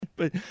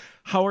But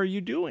how are you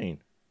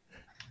doing?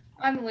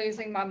 I'm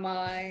losing my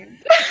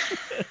mind.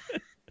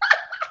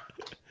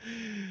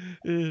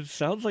 It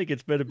sounds like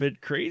it's been a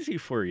bit crazy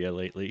for you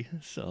lately.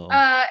 So,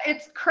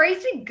 It's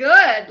crazy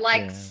good,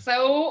 like yeah.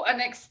 so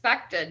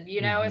unexpected,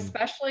 Hmm.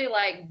 especially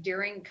like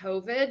during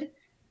COVID,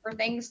 for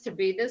things to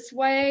be this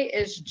way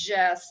is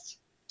just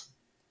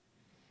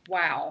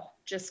wow,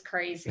 just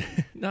crazy.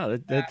 No,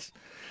 Uh,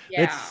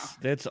 yeah,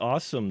 that's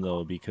awesome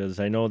though, because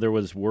I know there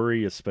was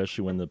worry,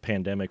 especially when the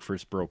pandemic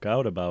first broke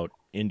out, about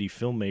indie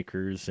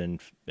filmmakers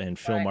and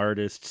film right.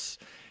 artists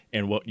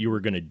and what you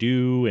were going to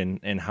do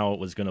and how it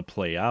was going to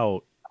play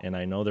out. And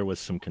I know there was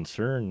some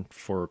concern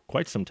for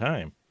quite some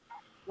time.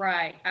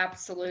 Right,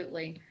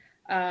 absolutely.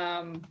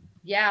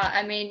 Yeah,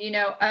 I mean,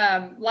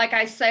 like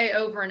I say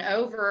over and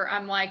over,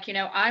 I'm like,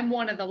 I'm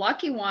one of the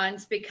lucky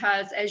ones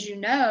because, as you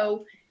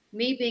know,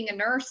 me being a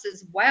nurse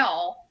as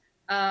well,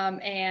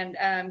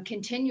 and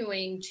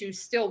continuing to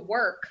still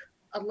work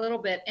a little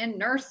bit in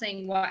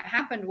nursing, what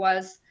happened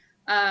was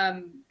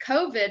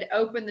COVID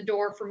opened the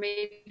door for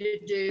me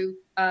to do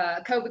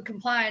COVID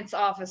compliance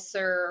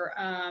officer,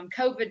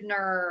 COVID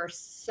nurse.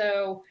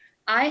 So,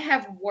 I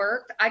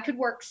could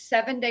work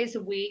 7 days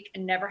a week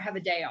and never have a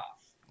day off.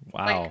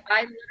 Like Wow.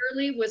 I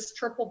literally was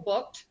triple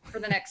booked for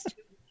the next 2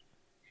 weeks.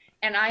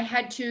 And I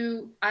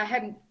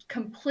had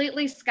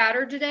completely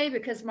scattered today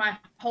because my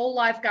whole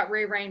life got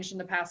rearranged in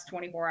the past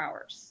 24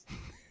 hours.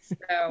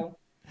 So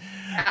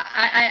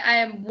I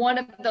am one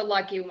of the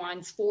lucky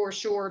ones for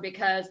sure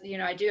because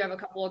I do have a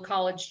couple of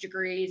college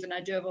degrees and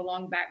I do have a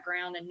long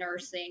background in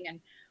nursing and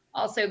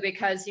also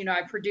because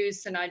I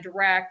produce and I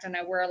direct and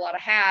I wear a lot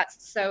of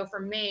hats. So for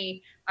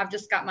me, I've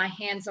just got my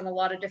hands on a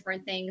lot of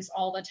different things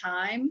all the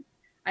time.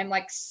 I'm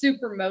like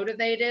super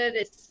motivated.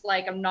 It's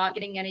like I'm not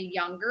getting any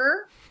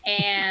younger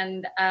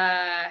and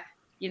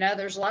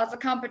there's lots of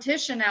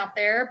competition out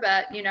there,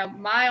 but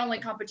my only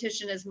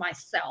competition is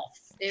myself.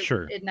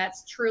 Sure. And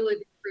that's truly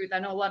the truth. I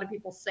know a lot of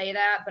people say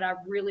that, but I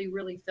really,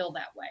 really feel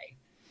that way.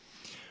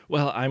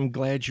 Well, I'm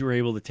glad you were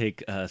able to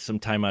take some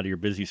time out of your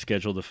busy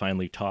schedule to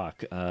finally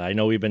talk. I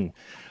know we've been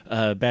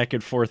back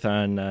and forth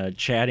on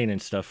chatting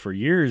and stuff for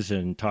years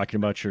and talking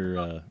about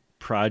your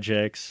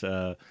projects.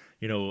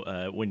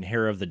 When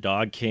Hair of the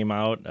Dog came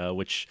out,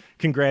 which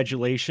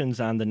congratulations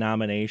on the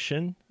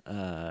nomination.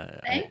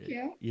 Thank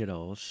you.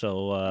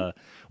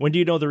 When do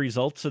you know the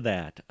results of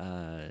that?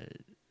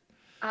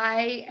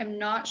 I am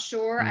not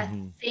sure. I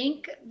Mhm.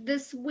 think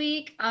this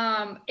week.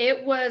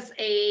 It was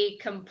a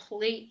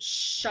complete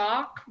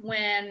shock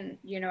when,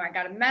 I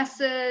got a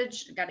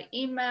message, got an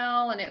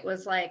email, and it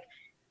was like,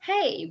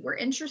 hey, we're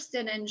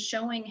interested in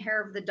showing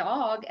Hair of the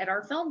Dog at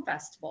our film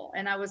festival.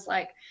 And I was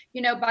like,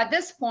 by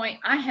this point,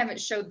 I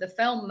haven't showed the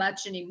film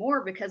much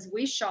anymore because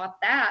we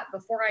shot that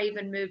before I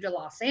even moved to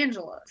Los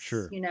Angeles,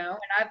 Sure.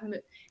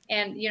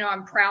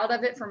 I'm proud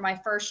of it for my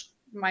first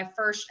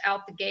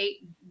out the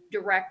gate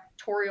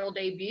directorial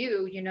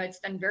debut. It's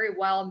done very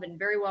well and been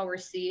very well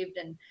received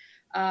and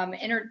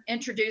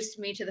introduced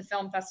me to the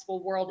film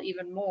festival world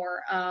even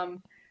more.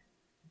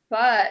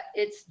 But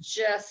it's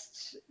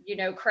just,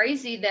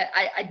 crazy that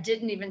I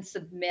didn't even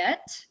submit.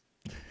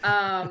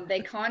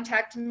 They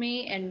contacted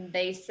me and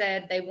they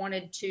said they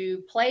wanted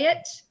to play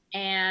it.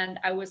 And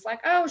I was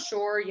like, oh,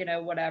 sure,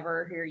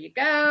 whatever, here you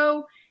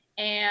go.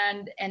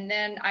 And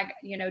then I,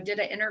 did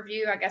an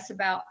interview, I guess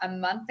about a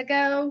month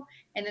ago.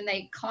 And then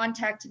they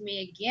contacted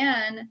me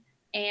again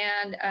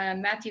and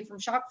Matthew from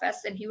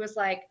Shockfest, and he was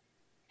like,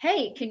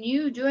 hey, can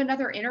you do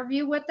another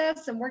interview with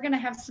us? And we're going to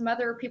have some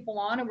other people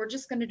on and we're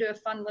just going to do a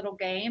fun little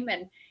game.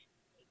 And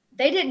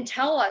they didn't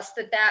tell us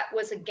that that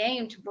was a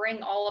game to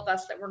bring all of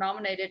us that were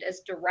nominated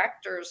as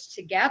directors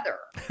together.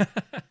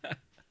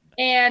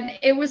 And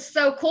it was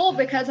so cool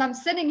because I'm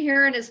sitting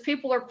here and as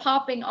people are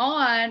popping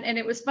on, and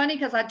it was funny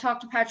because I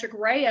talked to Patrick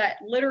Rea.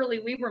 Literally,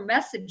 we were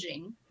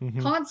messaging Hmm.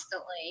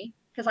 constantly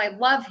because I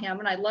love him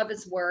and I love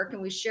his work,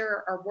 and we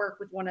share our work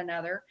with one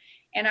another.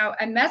 And I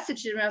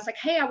messaged him and I was like,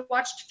 hey, I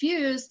watched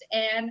Fused,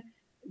 and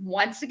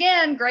once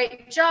again,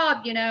 great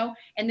job,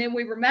 And then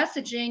we were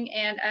messaging,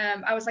 and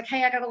I was like,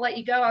 hey, I got to let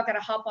you go. I got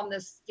to hop on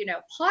this,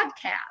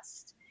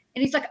 podcast.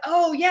 And he's like,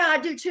 oh, yeah, I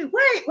do too.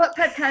 Wait, what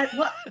podcast?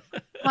 What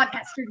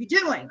podcast are you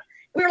doing?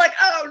 We were like,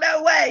 oh,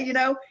 no way,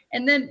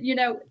 And then,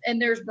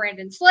 and there's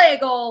Brandon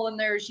Slagle and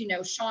there's,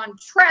 Sean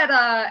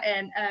Tretta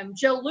and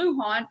Joe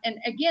Lujan. And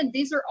again,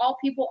 these are all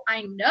people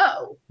I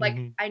know. Like,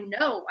 Hmm.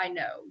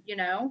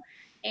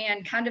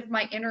 and kind of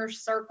my inner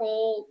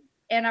circle.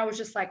 And I was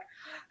just like,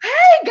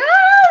 hey,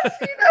 guys,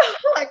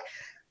 like,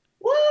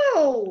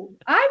 whoa,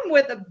 I'm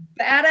with a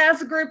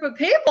badass group of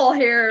people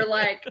here.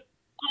 Like,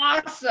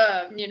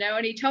 awesome,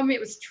 and he told me it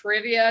was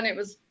trivia and I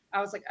was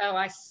like, oh,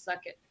 I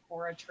suck at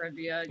horror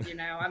trivia,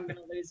 I'm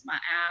gonna lose my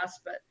ass,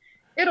 but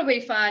it'll be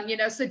fun,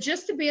 so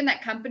just to be in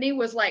that company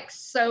was like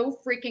so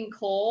freaking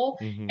cool.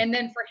 Hmm. And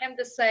then for him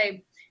to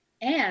say,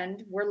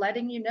 and we're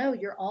letting you know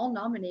you're all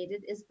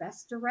nominated as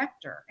best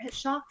director at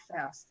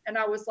Shockfest, and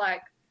I was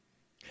like,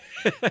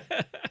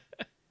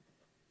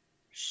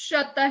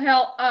 shut the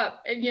hell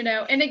up. And,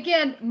 and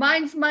again,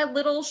 mine's my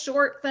little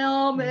short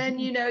film. And then,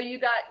 you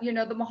got,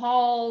 the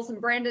Mahals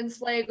and Brandon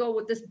Slagle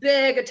with this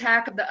big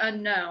Attack of the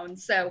Unknown.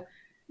 So,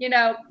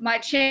 my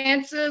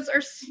chances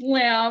are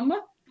slim,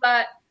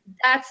 but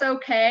that's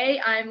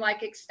okay. I'm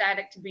like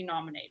ecstatic to be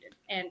nominated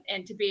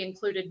and to be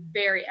included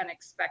very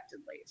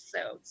unexpectedly.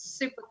 So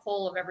super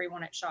cool of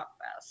everyone at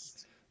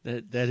Shockfest.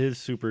 That is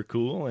super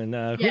cool, and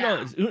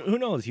Yeah. who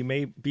knows? You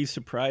may be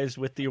surprised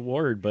with the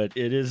award, but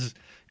it is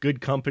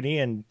good company,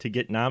 and to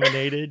get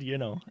nominated,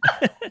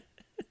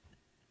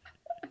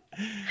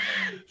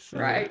 So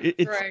Right.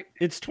 Right.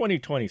 it's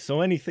 2020,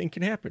 so anything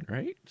can happen,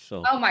 right?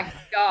 So Oh my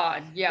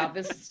God. Yeah,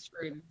 this is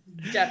true.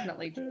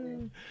 Definitely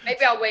true.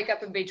 Maybe I'll wake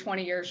up and be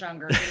 20 years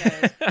younger. Who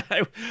knows?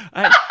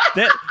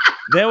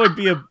 that would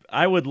be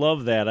I would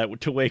love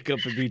that to wake up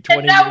and be 20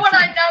 Isn't that years what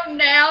I know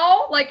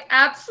now? Like,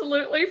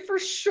 absolutely for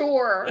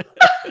sure.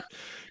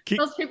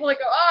 Those people that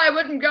go, oh, I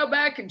wouldn't go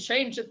back and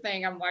change a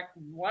thing. I'm like,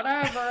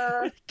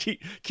 whatever.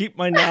 keep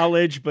my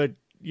knowledge, but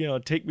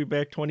take me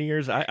back 20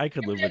 years. I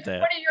could live with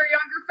that. 20-year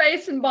younger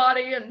face and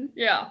body, and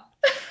yeah.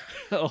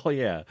 Oh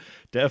yeah,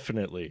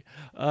 definitely.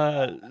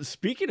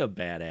 Speaking of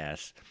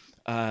badass,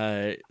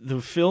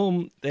 the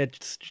film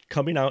that's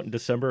coming out in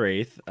December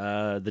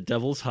 8th, The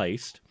Devil's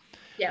Heist.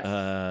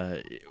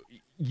 Yes.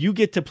 You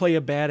get to play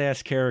a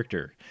badass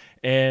character,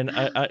 and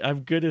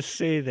I'm gonna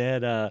say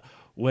that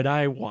when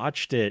I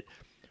watched it,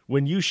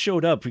 when you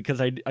showed up,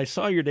 because I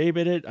saw your name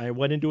in it, I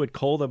went into it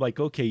cold. I'm like,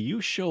 okay,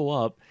 you show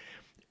up,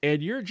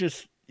 and you're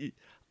just.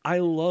 I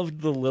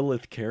loved the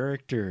Lilith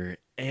character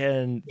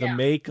and the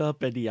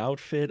makeup and the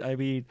outfit. I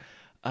mean,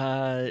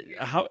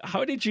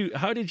 how did you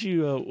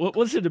what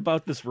was it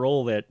about this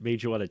role that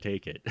made you want to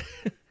take it?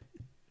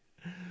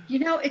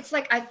 It's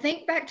like I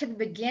think back to the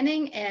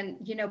beginning, and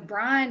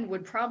Brian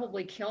would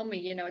probably kill me.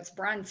 It's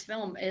Brian's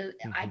film.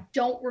 I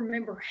don't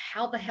remember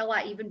how the hell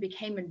I even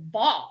became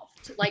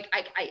involved. Like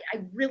I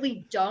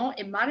really don't.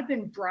 It might have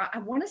been Brian. I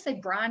want to say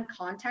Brian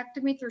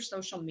contacted me through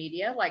social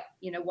media, like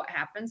what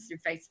happens through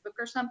Facebook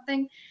or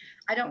something.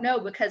 I don't know,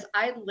 because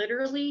I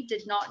literally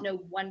did not know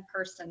one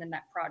person in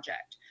that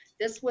project.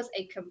 This was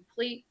a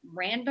complete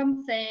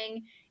random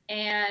thing.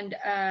 And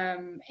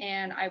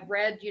I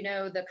read,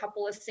 the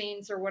couple of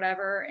scenes or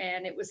whatever,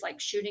 and it was like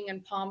shooting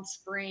in Palm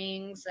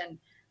Springs, and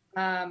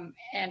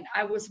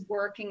I was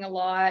working a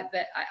lot,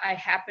 but I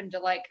happened to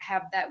like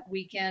have that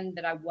weekend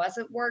that I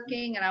wasn't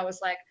working, and I was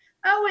like,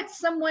 oh, it's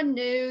someone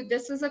new.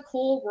 This is a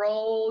cool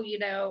role,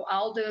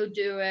 I'll do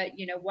it,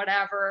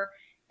 whatever.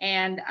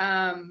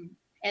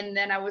 And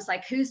then I was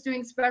like, who's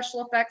doing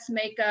special effects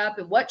makeup,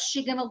 and what's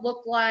she going to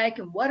look like,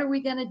 and what are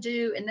we going to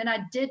do? And then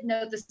I did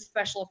know the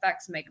special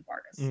effects makeup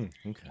artist. Okay.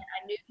 And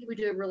I knew he would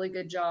do a really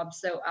good job.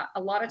 So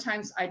a lot of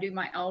times I do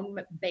my own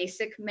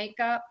basic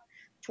makeup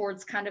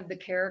towards kind of the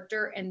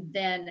character, and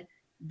then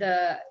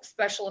the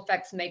special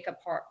effects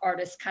makeup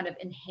artist kind of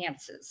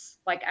enhances,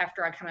 like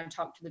after I kind of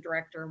talk to the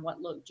director and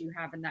what look do you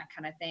have and that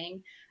kind of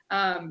thing.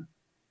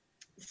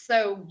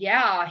 So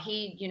yeah,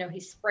 he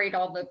sprayed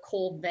all the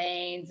cold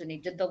veins, and he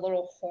did the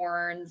little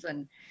horns,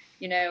 and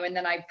and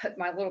then I put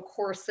my little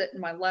corset in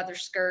my leather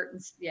skirt,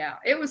 and yeah,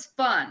 it was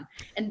fun.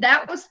 And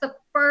that was the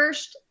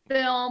first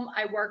film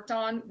I worked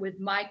on with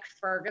Mike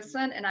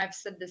Ferguson, and I've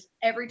said this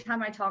every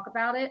time I talk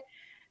about it.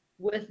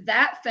 With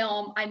that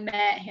film, I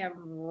met him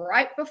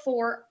right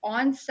before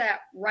on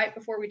set, right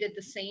before we did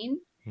the scene.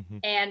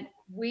 And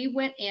we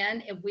went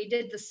in and we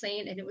did the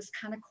scene, and it was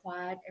kind of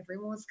quiet.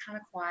 Everyone was kind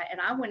of quiet. And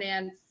I went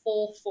in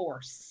full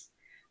force.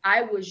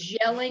 I was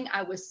yelling.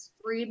 I was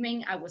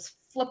screaming. I was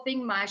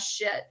flipping my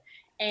shit.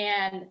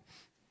 And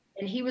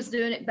he was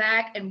doing it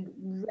back. And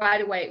right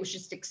away, it was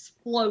just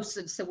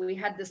explosive. So we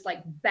had this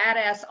like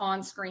badass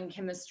on-screen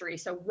chemistry.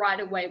 So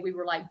right away, we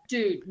were like,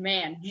 dude,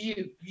 man,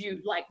 you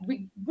like,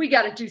 we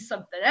got to do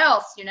something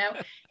else,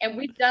 And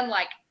we've done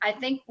I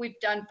think we've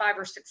done 5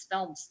 or 6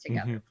 films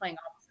together, playing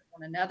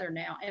one another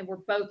now, and we're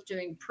both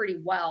doing pretty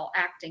well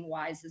acting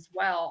wise as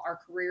well. Our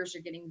careers are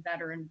getting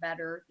better and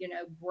better,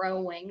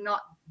 growing,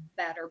 not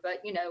better,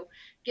 but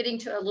getting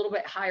to a little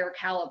bit higher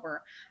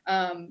caliber.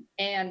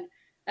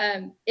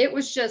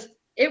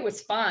 It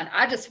was fun.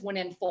 I just went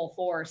in full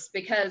force,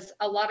 because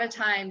a lot of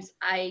times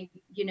I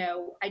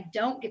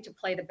don't get to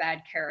play the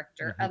bad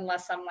character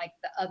unless I'm like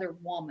the other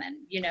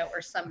woman,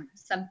 or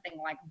something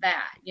like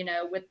that,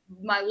 with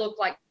my look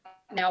like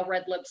now,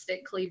 red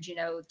lipstick, cleaved,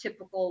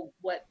 typical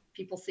what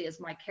people see as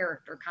my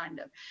character kind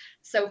of.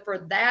 So for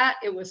that,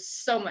 it was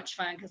so much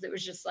fun, because it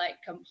was just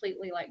like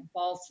completely like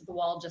balls to the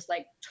wall, just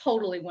like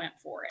totally went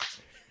for it.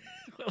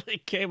 Well,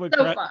 it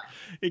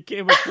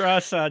came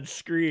across on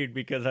screen,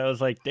 because I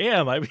was like,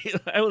 damn, I mean,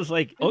 I was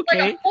like,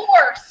 okay. Like a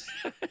force.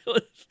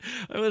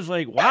 I was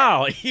like,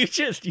 wow, you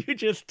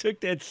just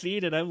took that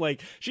scene, and I'm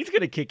like, she's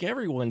gonna kick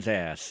everyone's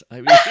ass.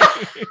 I mean,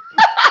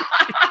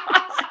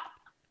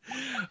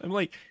 I'm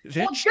like, is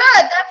that good?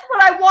 That's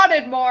what I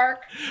wanted,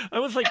 Mark. I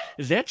was like,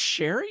 is that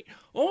Sheri?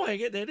 Oh, I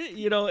get that.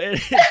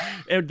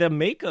 And the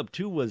makeup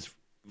too was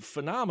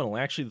phenomenal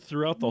actually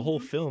throughout the whole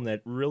Mhm. film.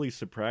 That really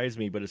surprised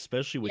me, but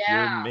especially with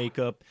your Yeah.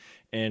 makeup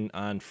and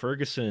on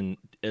Ferguson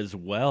as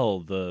well,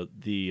 the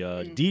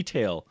Mm.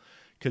 detail,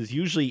 because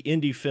usually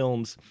indie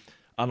films,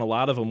 on a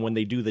lot of them, when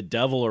they do the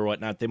devil or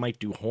whatnot, they might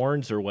do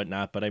horns or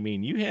whatnot, but I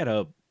mean, you had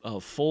a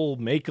full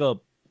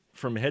makeup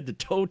from head to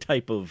toe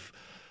type of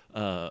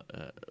uh,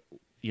 uh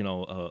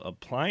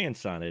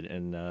appliance on it.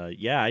 And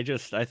yeah,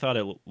 I thought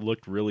it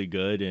looked really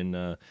good. And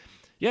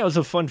yeah, it was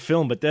a fun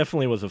film, but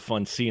definitely was a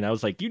fun scene. I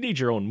was like, you need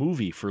your own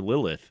movie for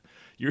Lilith.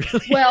 You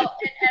really? Well,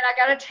 and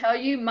I got to tell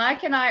you,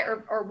 Mike and I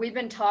are we've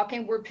been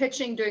talking. We're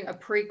pitching doing a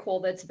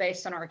prequel that's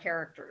based on our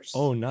characters.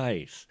 Oh,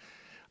 nice.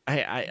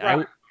 I, I, Right.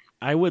 I,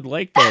 I would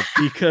like that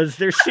because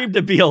there seemed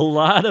to be a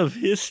lot of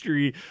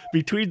history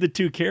between the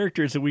two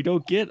characters, and we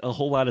don't get a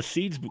whole lot of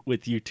scenes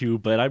with you two.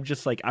 But I'm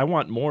just like, I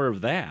want more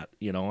of that.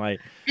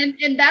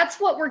 And that's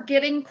what we're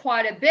getting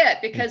quite a bit,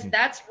 because Mhm,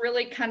 that's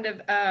really kind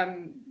of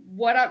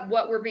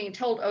what we're being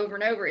told over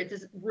and over. It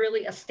is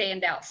really a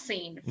standout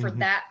scene for mhm.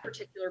 that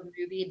particular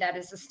movie. That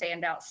is a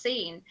standout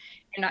scene,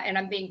 and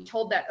I'm being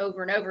told that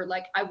over and over.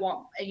 Like, I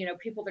want,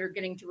 people that are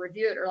getting to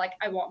review it are like,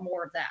 I want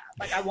more of that.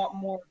 Like, I want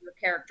more of your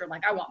character.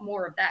 Like, I want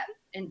more of that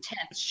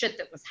intense shit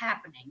that was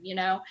happening.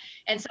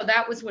 And so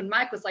that was when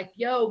Mike was like,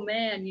 "Yo,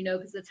 man,"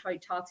 because that's how he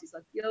talks. He's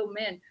like, "Yo,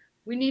 man,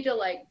 we need to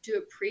like do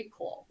a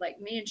prequel, like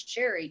me and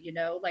Sheri,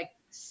 like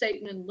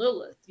Satan and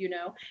Lilith.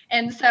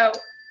 And so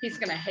he's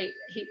gonna hate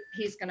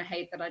he's gonna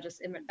hate that I just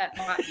that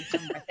might be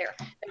him right there,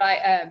 that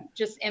I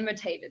just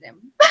imitated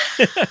him.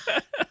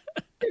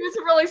 It was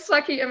a really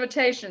sucky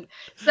imitation.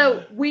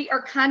 So we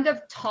are kind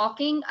of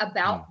talking Mm.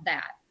 about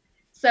that.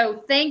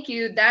 So thank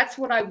you. That's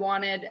what I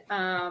wanted.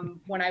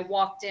 When I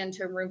walked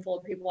into a room full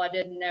of people I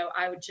didn't know,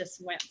 I would just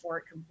went for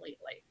it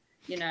completely.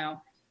 You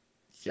know.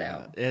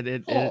 Yeah, So and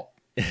it cool.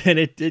 and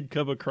it did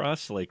come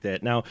across like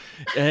that. Now,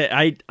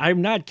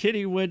 I'm not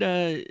kidding when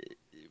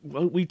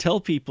we tell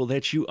people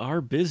that you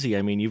are busy.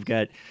 I mean, you've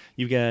got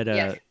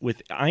Yes.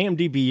 with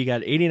IMDb, you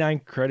got 89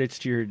 credits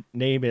to your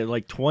name, and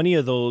like 20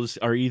 of those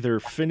are either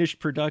finished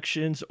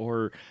productions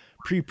or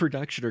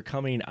pre-production or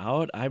coming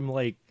out. I'm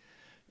like,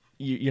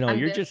 I'm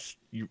you're busy. just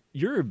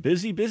you're a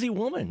busy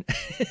woman.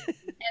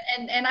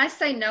 And I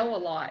say no a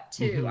lot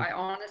too. Hmm. I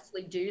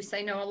honestly do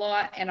say no a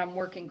lot, and I'm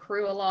working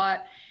crew a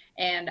lot.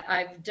 And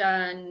I've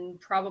done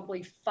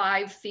probably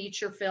 5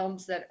 feature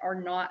films that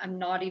I'm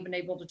not even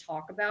able to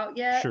talk about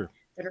yet, Sure.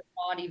 that are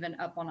not even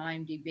up on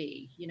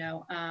IMDb,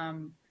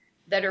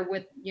 that are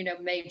with,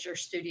 major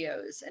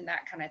studios and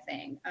that kind of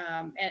thing.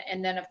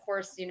 And then of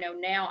course,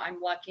 now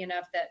I'm lucky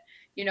enough that,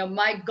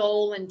 my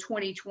goal in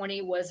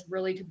 2020 was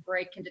really to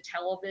break into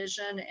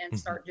television and Hmm.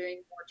 start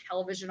doing more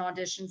television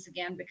auditions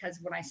again, because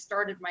when I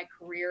started my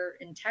career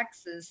in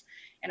Texas,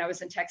 and I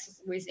was in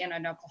Texas, Louisiana,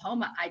 and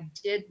Oklahoma, I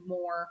did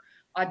more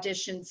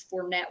auditions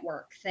for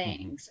network Hmm.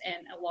 things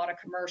and a lot of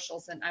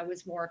commercials, and I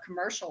was more a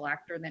commercial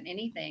actor than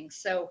anything.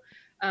 So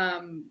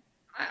um,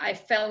 I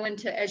fell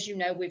into, as you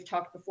know, we've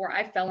talked before,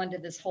 I fell into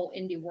this whole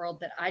indie world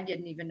that I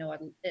didn't even know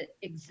it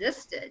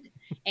existed.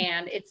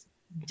 And it's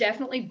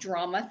definitely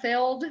drama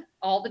filled.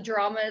 All the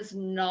drama is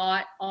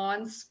not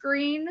on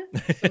screen.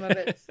 Some of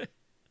it's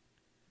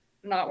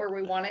not where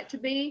we want it to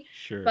be.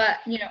 Sure. But,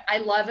 I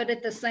love it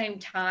at the same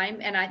time.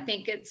 And I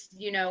think it's,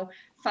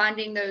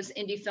 finding those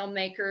indie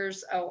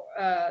filmmakers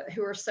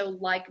who are so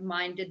like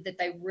minded that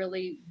they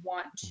really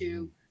want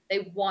Hmm. they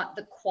want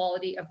the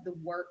quality of the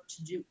work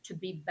to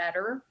be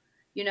better,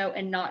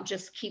 and not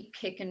just keep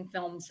kicking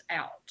films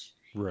out.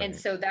 And Right.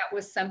 so that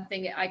was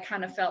something I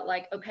kind of felt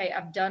like, okay,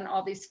 I've done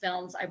all these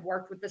films, I've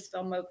worked with this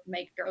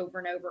filmmaker over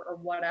and over or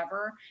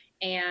whatever,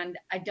 and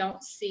I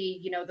don't see,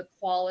 the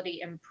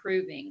quality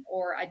improving,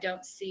 or I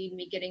don't see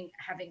me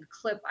having a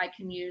clip I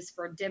can use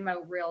for a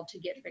demo reel to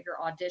get bigger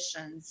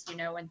auditions,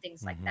 and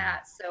things like Hmm.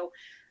 that. So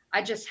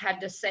I just had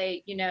to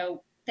say,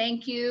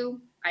 thank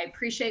you. I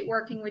appreciate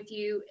working with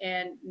you.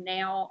 And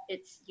now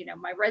it's,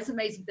 my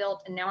resume's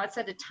built, and now it's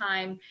at a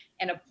time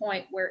and a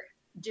point where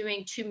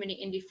doing too many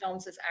indie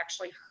films is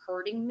actually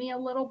hurting me a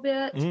little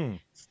bit. Mm.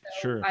 So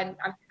Sure. I'm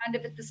kind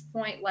of at this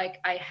point, like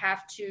I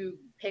have to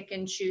pick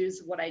and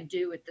choose what I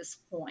do at this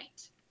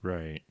point.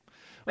 Right.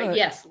 But Well,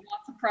 yes,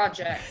 lots of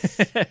projects.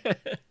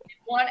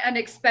 One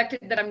unexpected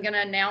that I'm going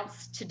to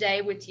announce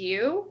today with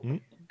you,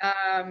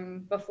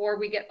 Mm. before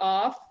we get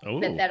off, but Oh.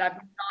 that I've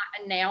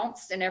not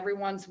announced, and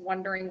everyone's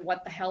wondering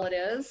what the hell it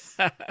is.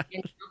 And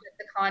now that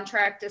the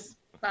contract is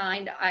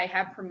signed, I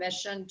have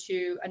permission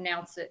to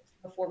announce it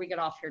before we get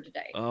off here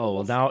today. But Oh,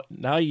 well, we'll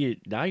see.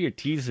 now you're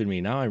teasing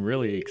me. Now I'm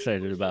really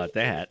excited about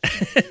that.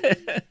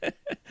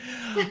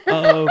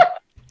 uh,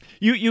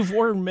 you've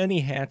worn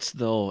many hats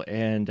though,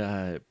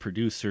 and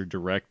producer,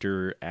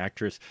 director,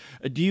 actress.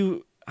 Do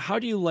you How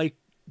do you like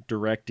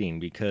directing?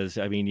 Because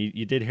I mean,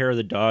 you did Hair of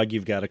the Dog.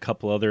 You've got a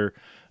couple other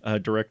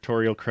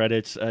directorial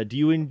credits. Do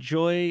you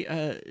enjoy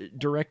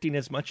directing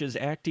as much as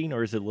acting,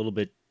 or is it a little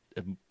bit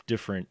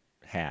different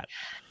hat?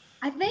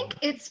 I think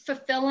it's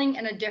fulfilling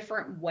in a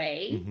different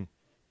way.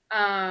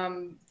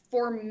 Hmm.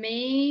 For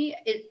me,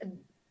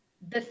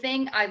 The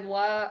thing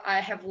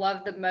I have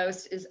loved the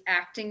most is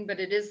acting, but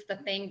it is the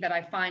thing that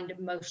I find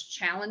most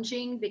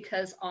challenging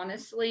because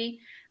honestly,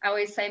 I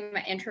always say I'm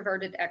an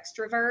introverted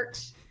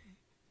extrovert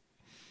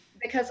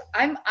because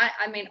I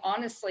mean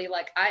honestly,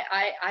 like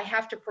I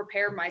have to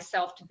prepare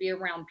myself to be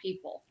around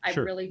people. I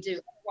Sure. really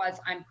do. Otherwise,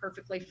 I'm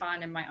perfectly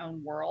fine in my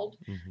own world,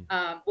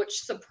 Hmm.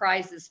 which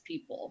surprises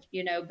people,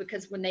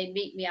 because when they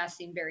meet me, I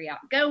seem very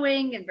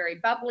outgoing and very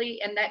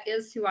bubbly, and that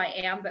is who I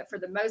am. But for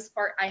the most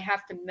part, I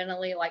have to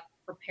mentally like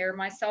prepare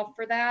myself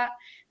for that,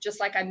 just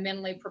like I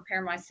mentally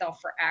prepare myself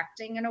for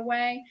acting in a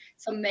way.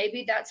 So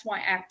maybe that's why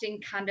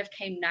acting kind of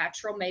came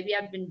natural. Maybe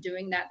I've been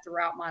doing that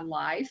throughout my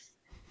life,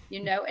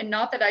 and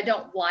not that I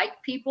don't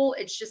like people.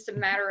 It's just a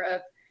matter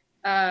of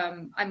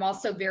I'm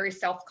also very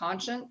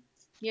self-conscious,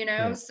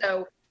 Right.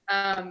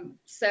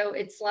 so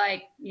it's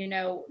like,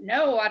 no,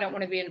 I don't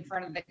want to be in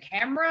front of the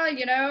camera,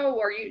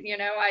 or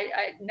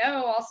I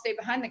no, I'll stay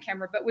behind the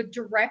camera. But with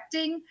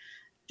directing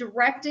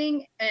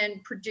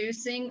and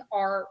producing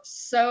are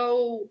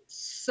so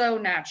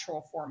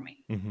natural for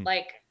me. Hmm.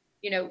 Like,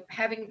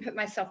 having put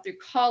myself through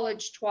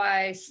college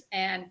twice,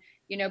 and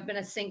been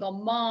a single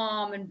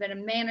mom, and been a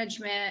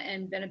management,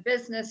 and been a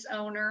business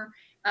owner.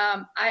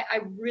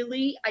 I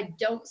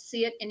don't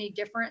see it any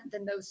different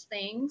than those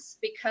things,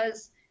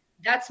 because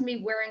that's me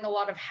wearing a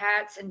lot of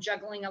hats and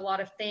juggling a lot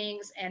of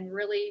things, and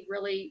really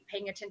really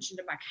paying attention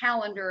to my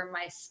calendar and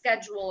my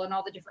schedule and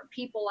all the different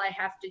people I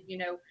have to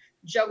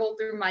juggle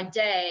through my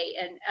day,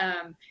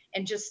 and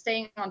just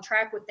staying on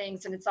track with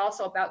things. And it's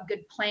also about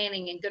good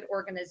planning and good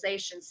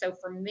organization. So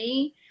for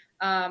me,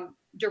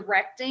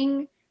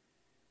 directing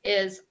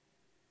is,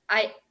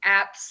 I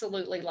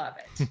absolutely love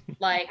it.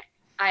 Like,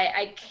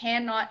 I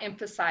cannot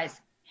emphasize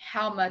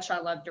how much I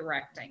love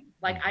directing.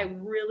 Like, I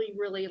Hmm. really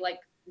really like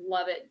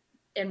love it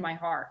in my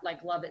heart,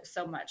 like love it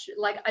so much.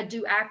 Like, I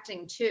do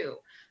acting too,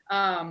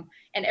 and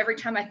every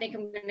time I think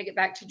I'm going to get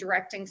back to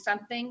directing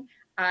something,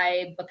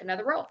 I book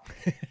another role.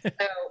 So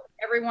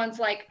everyone's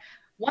like,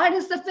 why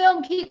does the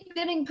film keep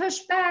getting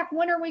pushed back?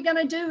 When are we going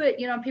to do it?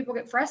 And people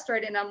get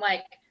frustrated. And I'm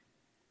like,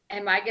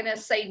 am I going to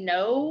say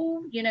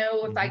no,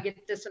 if I Hmm.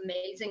 get this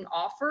amazing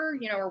offer,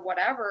 or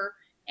whatever?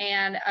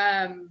 And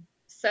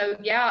so,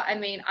 yeah, I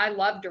mean, I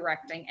love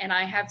directing, and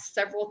I have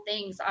several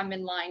things I'm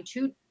in line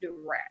to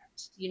direct,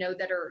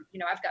 that are,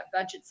 I've got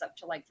budgets up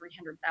to like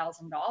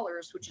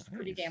 $300,000, which is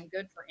pretty Nice. damn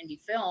good for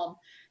indie film,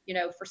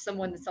 for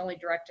someone that's only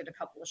directed a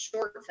couple of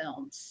short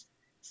films.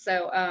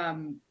 So,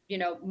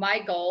 my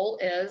goal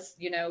is,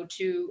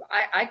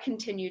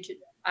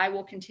 I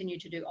will continue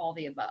to do all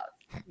the above,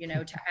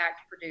 to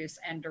act, produce,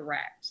 and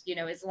direct.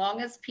 As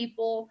long as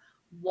people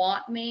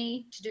want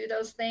me to do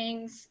those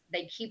things,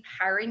 they keep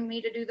hiring me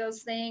to do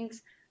those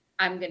things,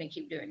 I'm going to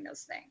keep doing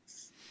those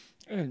things.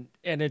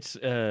 And it's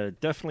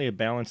definitely a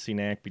balancing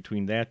act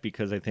between that,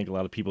 because I think a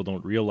lot of people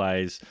don't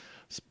realize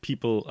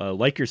people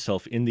like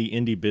yourself in the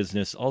indie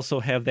business also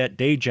have that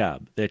day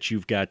job that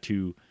you've got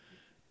to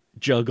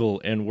juggle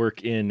and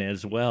work in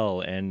as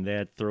well, and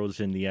that throws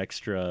in the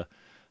extra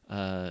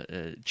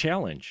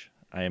challenge,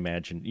 I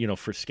imagine,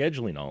 for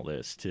scheduling all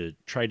this to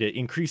try to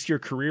increase your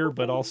career,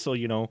 but also,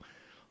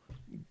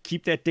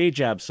 keep that day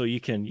job so you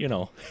can,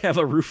 have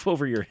a roof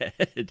over your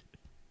head.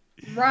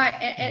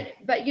 Right.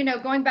 But,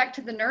 going back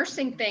to the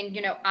nursing thing,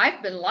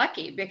 I've been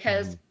lucky Hmm.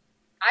 because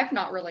I've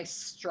not really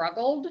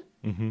struggled.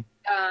 Hmm.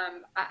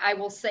 I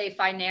will say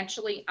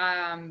financially,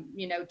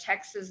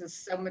 Texas is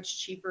so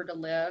much cheaper to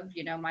live.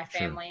 My Sure.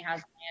 family has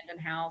land and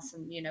house,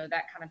 and,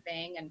 that kind of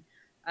thing.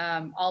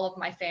 And all of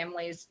my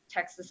family is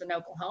Texas and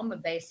Oklahoma,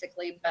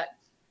 basically. But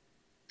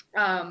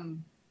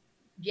um,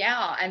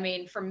 yeah, I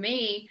mean, for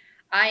me,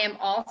 I am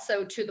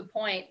also to the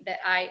point that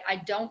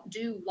I don't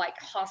do like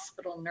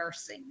hospital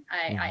nursing.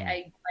 Hmm.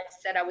 I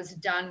said I was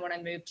done when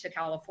I moved to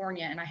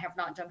California, and I have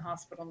not done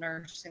hospital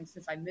nursing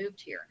since I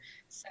moved here.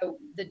 So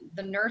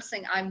the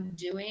nursing I'm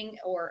doing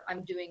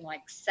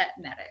like set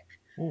medic,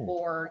 Oh.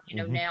 or,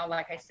 Hmm. now,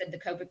 like I said, the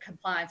COVID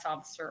compliance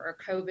officer, or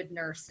COVID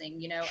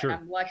nursing, and Sure.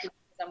 I'm lucky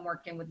because I'm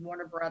working with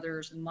Warner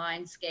Brothers and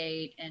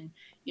Lionsgate, and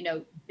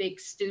big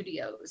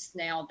studios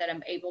now that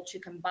I'm able to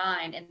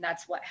combine. And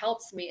that's what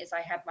helps me, is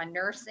I have my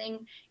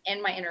nursing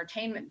and my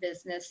entertainment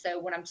business. So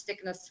when I'm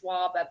sticking a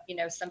swab up,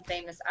 some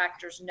famous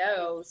actor's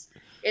nose,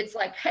 it's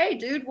like, hey,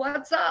 dude,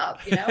 what's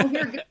up?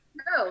 Here, get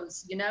your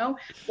nose,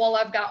 while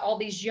I've got all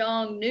these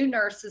young new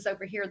nurses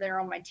over here that are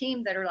on my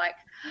team that are like,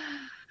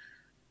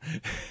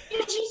 did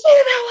you see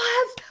who that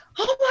was?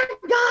 Oh my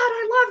God,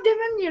 I loved him,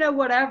 and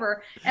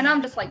whatever. And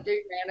I'm just like, dude,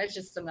 man, it's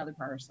just another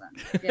person,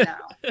 you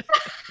know.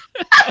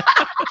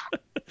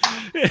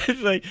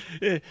 It's like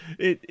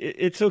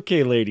it's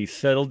okay, ladies,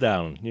 settle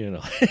down.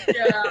 Yeah,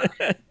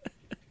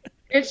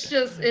 it's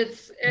just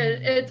it's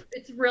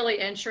really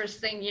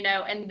interesting,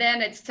 and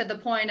then it's to the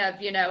point of,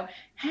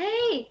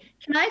 hey,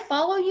 can I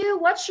follow you?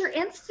 What's your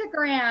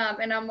Instagram?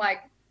 And I'm like,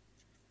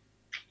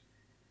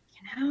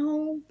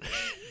 you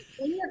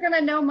when you're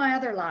gonna know my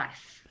other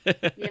life,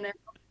 you know?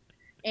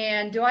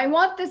 And do I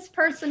want this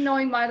person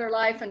knowing my other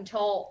life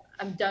until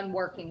I'm done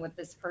working with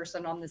this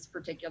person on this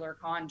particular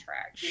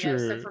contract? So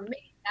Sure. for me,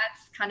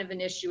 that's kind of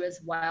an issue as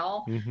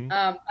well. Mm-hmm.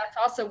 That's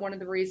also one of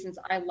the reasons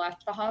I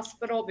left the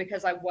hospital,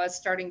 because I was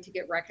starting to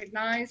get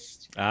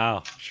recognized.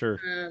 Ah, sure.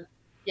 Um,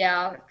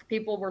 yeah,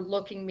 people were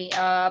looking me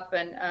up,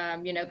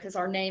 and because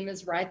our name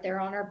is right there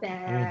on our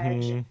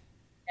badge.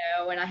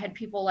 Mm-hmm. And I had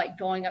people like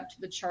going up to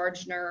the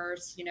charge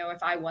nurse,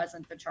 if I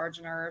wasn't the charge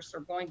nurse,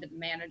 or going to the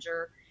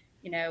manager,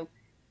 you know,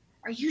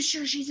 are you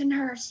sure she's a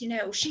nurse?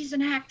 She's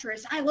an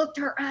actress. I looked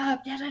her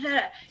up, da da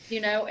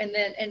da,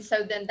 and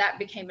so then that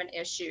became an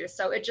issue.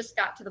 So it just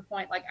got to the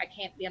point like I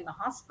can't be in the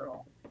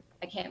hospital.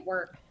 I can't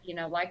work,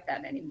 like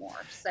that anymore.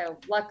 So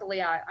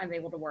luckily I'm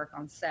able to work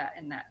on set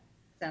in that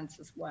sense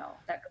as well,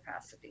 that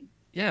capacity.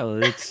 Yeah,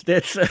 well,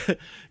 that's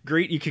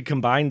great. You could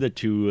combine the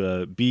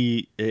two,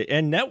 be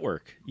and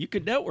network. You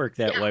could network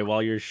that Yeah, way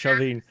while you're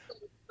shoving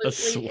a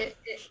absolutely.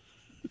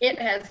 It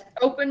has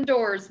opened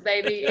doors,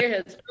 baby. It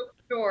has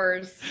opened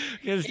doors.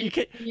 because you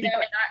can. And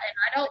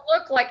I don't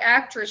look like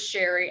actress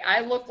Sheri. I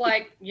look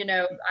like,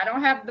 I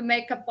don't have the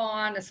makeup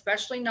on,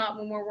 especially not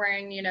when we're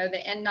wearing, the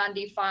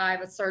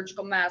N95, a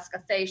surgical mask, a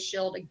face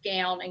shield, a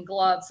gown, and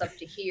gloves up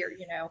to here.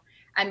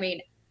 I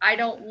mean, I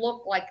don't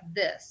look like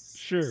this.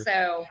 Sure,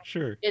 So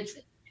sure. it's,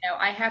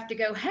 I have to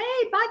go,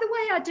 hey, by the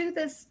way, I do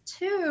this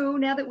too.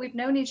 Now that we've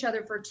known each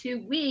other for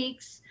 2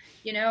 weeks,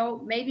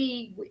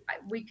 maybe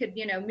we could,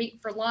 meet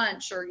for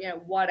lunch, or,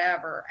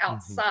 whatever Hmm.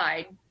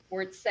 outside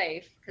where it's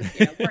safe, because,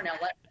 we're in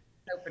LA,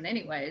 it's open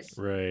anyways.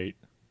 Right.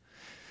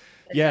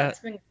 But yeah, Yeah, it's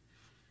been,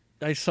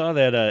 I saw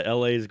that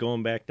LA is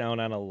going back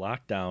down on a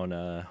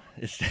lockdown.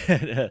 Is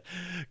that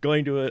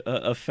going to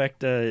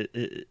affect?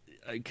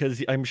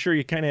 Because I'm sure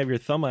you kind of have your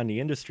thumb on the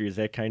industry. Is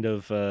that kind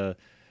of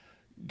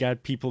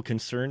got people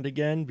concerned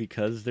again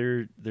because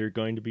they're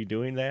going to be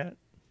doing that?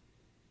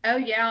 oh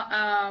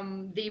yeah,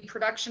 the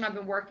production I've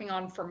been working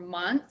on for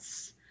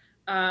months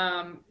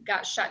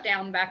got shut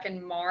down back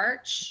in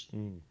March,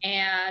 Mm.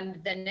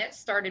 and then it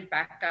started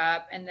back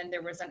up, and then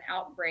there was an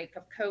outbreak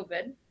of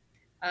COVID.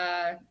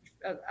 uh,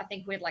 I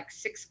think we had like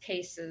 6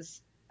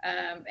 cases,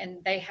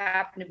 and they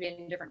happen to be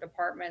in different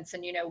departments.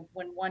 And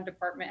when one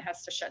department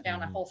has to shut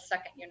down, a Mm. whole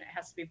second unit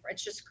has to be.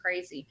 It's just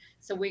crazy.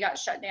 So we got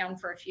shut down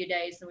for a few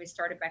days, and we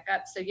started back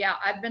up. So yeah,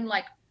 I've been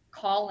like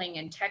calling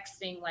and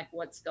texting like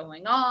what's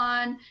going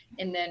on.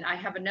 And then I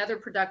have another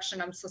production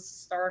I'm supposed to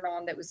start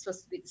on that was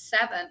supposed to be the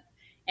 7th.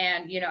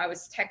 And I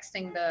was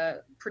texting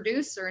the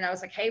producer, and I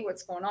was like, hey,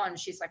 what's going on? And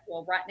she's like,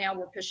 well, right now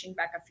we're pushing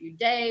back a few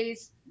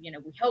days. We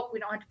hope we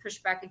don't have to push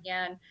back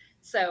again.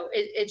 So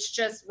it's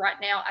just right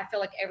now, I feel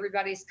like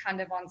everybody's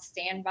kind of on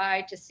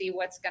standby to see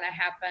what's going to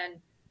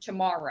happen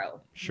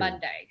tomorrow, Sure.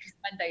 Monday, because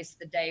Monday's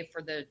the day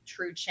for the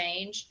true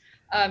change.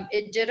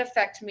 It did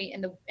affect me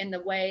in the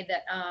way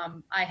that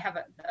I have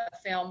a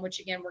film, which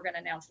again we're going to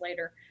announce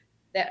later,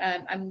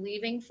 that I'm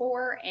leaving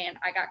for, and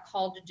I got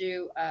called to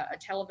do a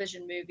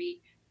television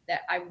movie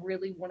that I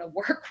really want to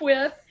work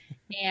with,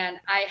 and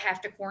I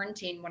have to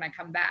quarantine when I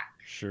come back,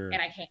 Sure.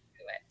 and I can't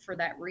do it for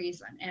that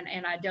reason.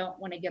 And I don't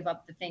want to give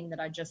up the thing that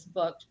I just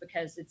booked,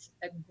 because it's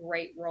a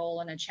great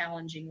role and a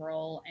challenging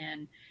role,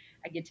 and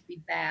I get to be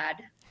bad,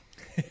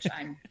 which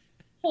I'm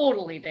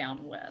totally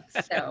down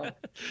with. Yeah,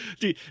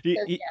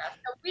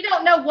 so we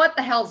don't know what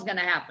the hell's going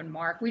to happen,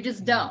 Mark. We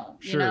just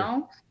don't,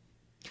 Sure.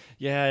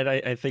 Yeah, and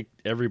I think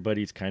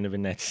everybody's kind of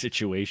in that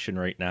situation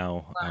right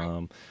now.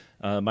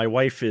 Right. My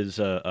wife is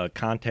a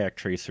contact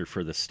tracer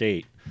for the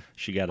state.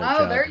 She got a Oh,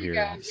 job there you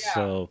go. here, Yeah.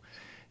 so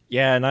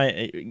yeah, and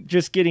I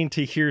just getting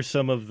to hear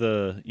some of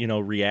the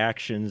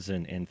reactions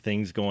and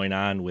things going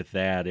on with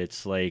that.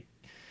 It's like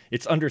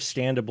it's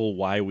understandable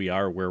why we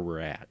are where we're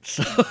at.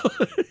 So,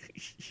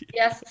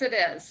 Yes, it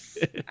is.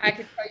 I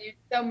could tell you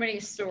so many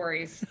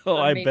stories oh, of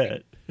I me being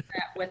bet.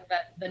 with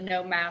the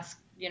no mask,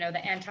 the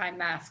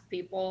anti-mask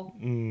people.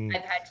 Mm,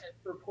 I've had to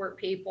report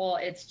people.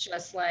 It's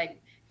just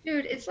like,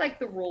 dude, it's like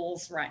the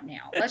rules right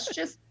now. Let's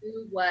just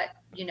do what,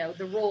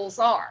 the rules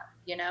are.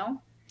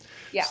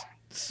 Yeah,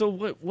 so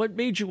what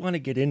made you want to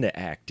get into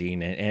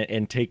acting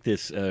and take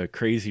this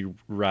crazy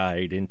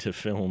ride into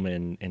film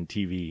and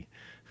TV?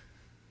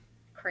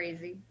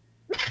 crazy.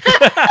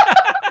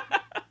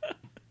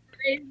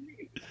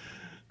 Crazy.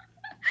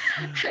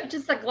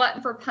 Just a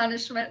glutton for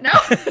punishment. No,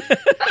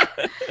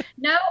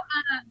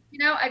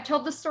 no, I've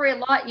told the story a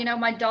lot.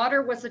 My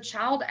daughter was a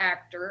child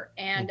actor,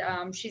 and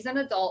Mhm. she's an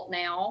adult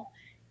now.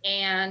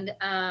 And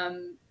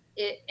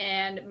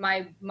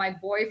my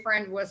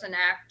boyfriend was an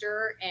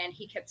actor, and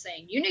he kept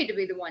saying, "You need to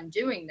be the one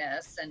doing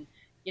this," and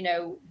you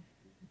know,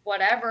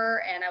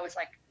 whatever. And I was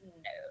like,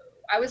 no.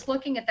 I was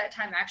looking at that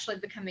time actually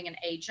becoming an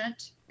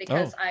agent, Oh,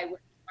 because I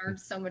learned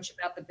so much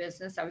about the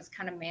business. I was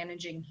kind of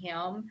managing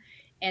him.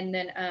 And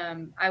then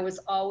I was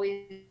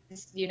always,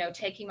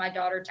 taking my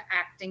daughter to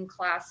acting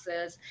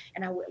classes,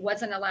 and I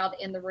wasn't allowed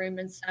in the room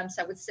and some.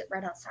 So I would sit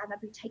right outside, and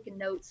I'd be taking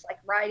notes, like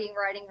writing,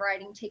 writing,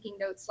 writing, taking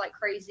notes like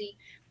crazy.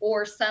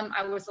 Or some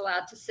I was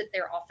allowed to sit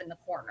there off in the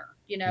corner,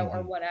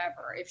 or hmm,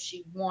 whatever, if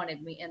she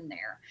wanted me in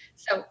there.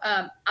 So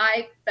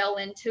I fell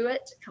into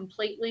it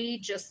completely,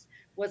 just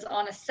was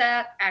on a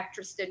set,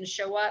 actress didn't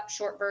show up.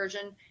 Short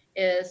version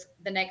is,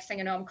 the next thing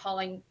I know, I'm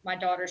calling my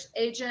daughter's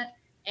agent,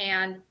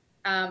 and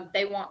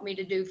They want me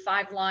to do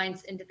 5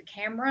 lines into the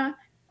camera,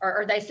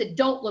 or they said,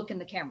 don't look in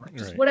the camera.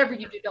 Just Right. whatever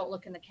you do, don't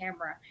look in the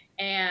camera.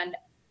 And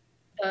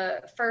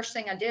the first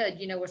thing I did,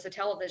 was a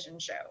television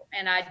show,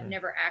 and I'd Sure.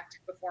 never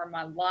acted before in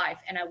my life,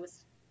 and I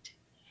was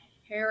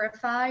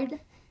terrified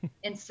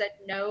and said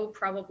no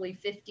probably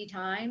 50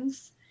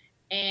 times.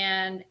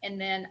 And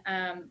then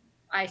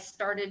I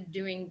started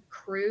doing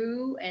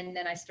crew, and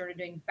then I started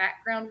doing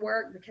background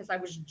work because I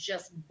was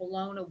just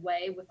blown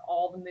away with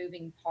all the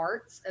moving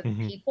parts of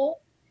Hmm.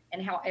 people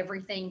and how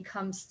everything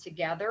comes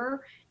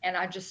together. And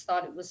I just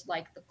thought it was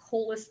like the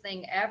coolest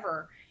thing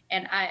ever.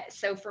 And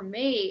so for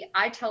me,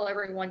 I tell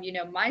everyone,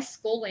 my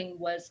schooling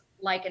was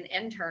like an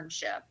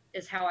internship,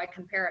 is how I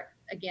compare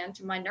it again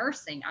to my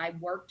nursing. I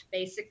worked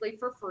basically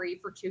for free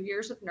for 2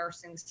 years of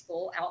nursing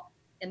school out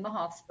in the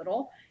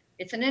hospital.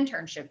 It's an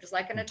internship, just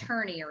like an Hmm.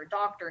 attorney or a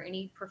doctor,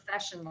 any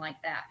profession like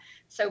that.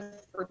 So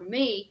for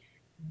me,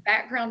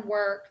 background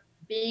work,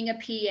 being a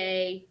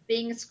PA,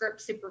 being a script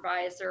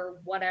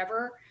supervisor,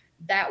 whatever,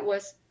 that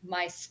was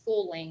my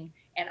schooling.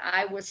 And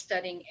I was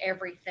studying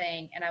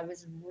everything, and I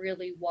was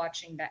really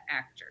watching the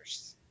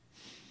actors.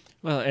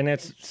 Well, and And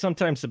that's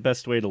sometimes the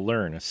best way to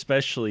learn,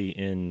 especially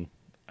in,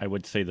 I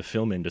would say, the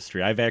film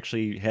industry. I've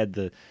actually had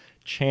the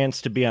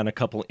chance to be on a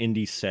couple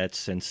indie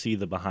sets and see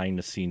the behind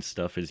the scenes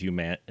stuff, as you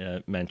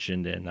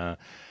mentioned. And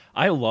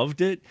I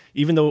loved it,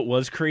 even though it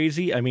was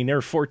crazy. I mean, there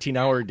were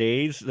 14-hour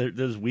days.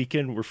 This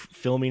weekend, we're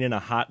filming in a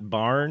hot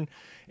barn.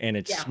 And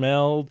it yeah,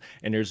 smelled,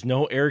 and there's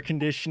no air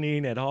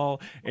conditioning at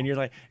all. And you're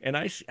like, and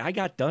I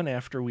got done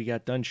after we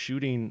got done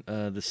shooting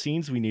the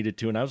scenes we needed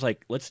to, and I was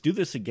like, let's do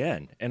this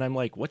again. And I'm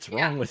like, what's yeah,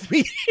 wrong with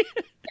me?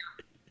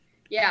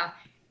 yeah.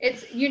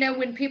 It's,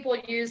 when people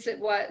use it,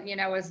 what,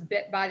 as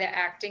bit by the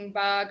acting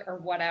bug or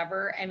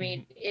whatever. I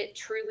mean, it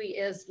truly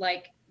is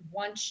like,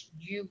 once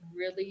you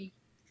really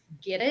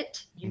get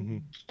it, you Hmm.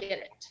 get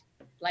it.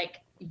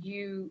 Like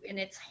and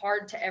it's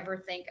hard to ever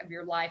think of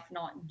your life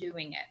not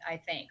doing it, I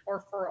think,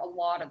 or for a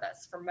lot of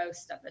us, for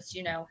most of us.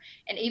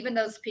 And even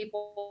those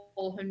people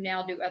who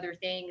now do other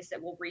things that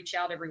will reach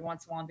out every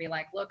once in a while and be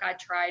like, look, I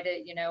tried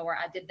it, or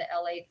I did the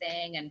LA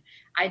thing and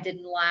I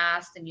didn't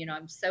last. And,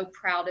 I'm so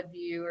proud of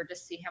you, or to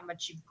see how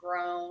much you've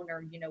grown,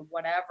 or,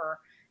 whatever.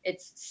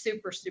 It's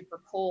super,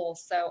 super cool.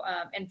 So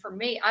and for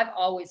me, I've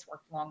always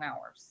worked long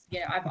hours.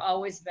 I've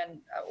always been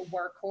a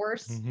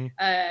workhorse.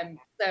 Hmm.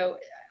 So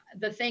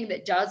the thing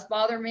that does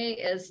bother me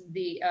is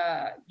the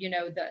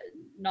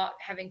not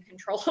having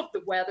control of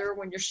the weather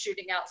when you're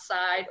shooting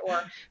outside,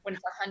 or when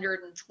it's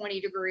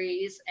 120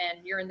 degrees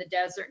and you're in the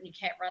desert and you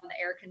can't run the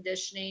air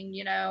conditioning,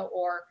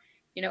 or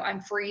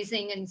I'm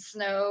freezing in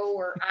snow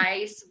or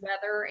ice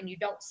weather, and you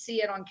don't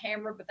see it on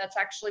camera, but that's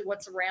actually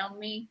what's around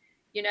me.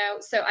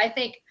 So I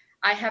think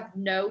I have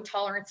no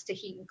tolerance to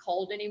heat and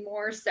cold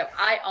anymore. So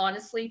I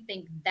honestly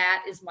think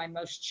that is my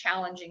most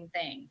challenging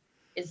thing,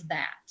 is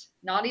that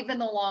not even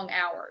the long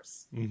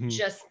hours, Hmm.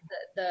 just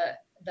the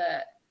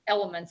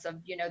elements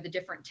of, the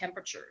different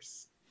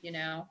temperatures,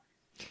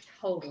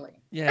 totally.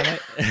 Yeah, and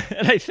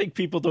and I think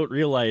people don't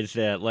realize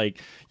that,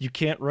 like, you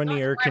can't run the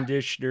air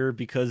conditioner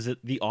because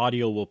the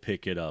audio will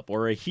pick it up,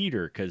 or a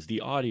heater because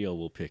the audio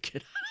will pick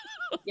it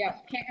Yeah,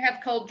 can't have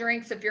cold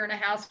drinks if you're in a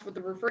house with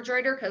a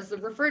refrigerator, because the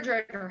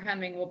refrigerator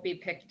humming will be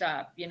picked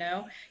up.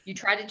 You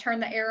try to turn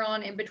the air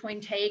on in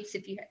between takes,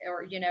 if you,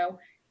 or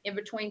in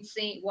between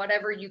scene,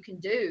 whatever you can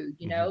do,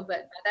 up. Hmm.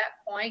 but by that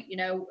point,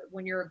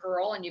 when you're a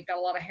girl and you've got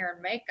a lot of hair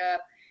and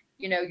makeup,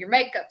 your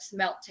makeup's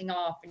melting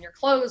off and your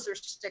clothes are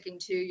sticking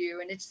to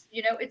you, and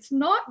it's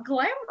not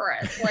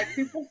glamorous like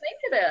people think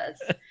it is.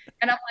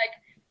 And I'm like,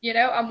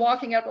 I'm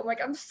walking up, I'm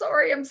like, I'm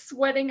sorry, I'm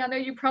sweating. I know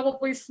you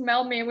probably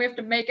smell me and we have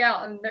to make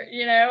out. And,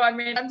 I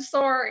mean, I'm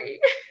sorry.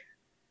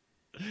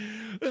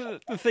 The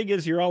thing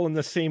is, you're all in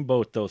the same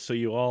boat, though, so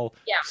you all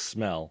Yeah.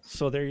 smell.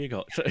 So there you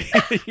go. So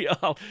you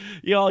all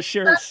you all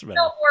share a Some smell.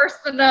 smell worse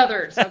than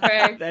others.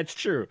 Okay. That's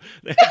true.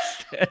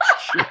 That's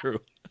true.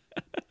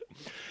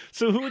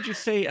 So, who would you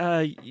say?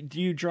 Do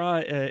you draw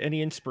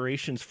any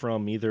inspirations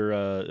from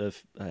either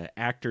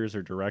actors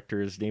or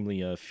directors,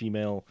 namely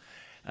female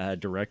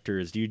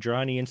directors? Do you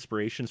draw any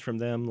inspirations from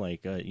them?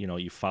 Like,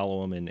 you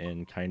follow them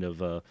and kind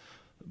of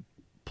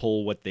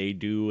pull what they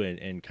do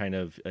and kind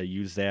of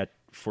use that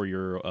for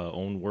your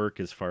own work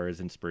as far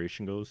as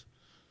inspiration goes?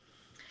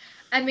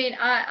 I mean,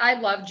 I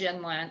love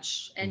Jen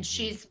Lynch, and Hmm.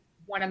 she's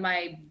one of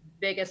my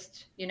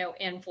biggest,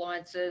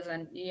 influences.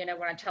 And,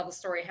 when I tell the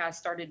story how I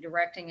started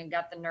directing and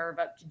got the nerve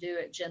up to do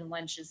it, Jen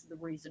Lynch is the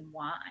reason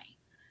why.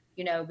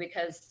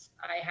 Because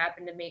I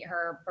happened to meet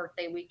her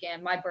birthday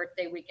weekend, my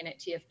birthday weekend at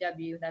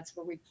TFW. That's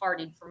where we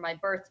partied for my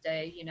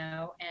birthday,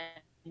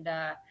 and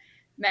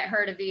met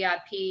her at a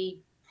VIP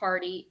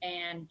party,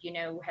 and,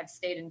 have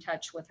stayed in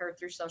touch with her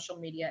through social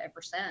media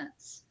ever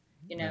since.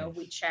 We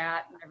Nice.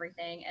 chat and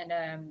everything.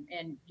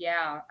 And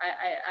yeah,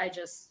 I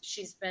just,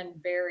 she's been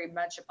very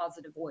much a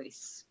positive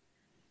voice,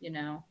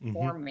 Hmm.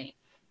 for me.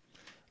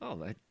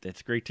 Oh,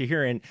 that's great to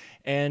hear.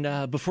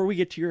 And before we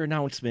get to your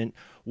announcement,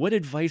 what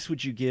advice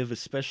would you give,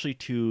 especially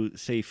to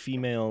say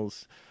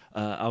females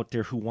out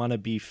there who want to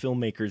be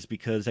filmmakers,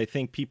 because I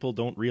think people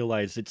don't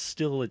realize it's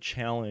still a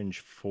challenge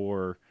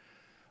for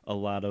a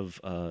lot of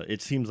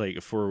it seems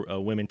like for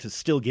women to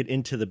still get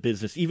into the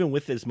business, even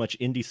with as much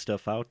indie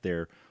stuff out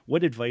there.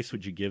 What advice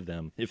would you give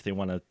them if they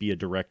want to be a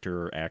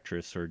director or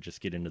actress or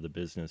just get into the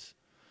business?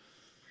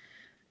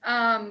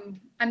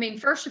 I mean,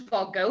 first of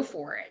all, go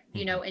for it,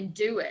 Mm-hmm. and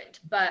do it.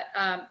 But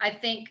I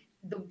think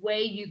the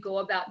way you go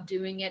about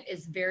doing it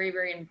is very,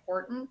 very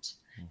important.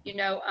 You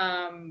know,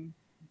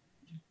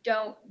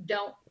 don't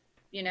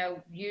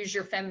use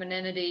your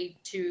femininity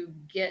to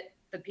get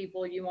the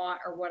people you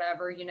want or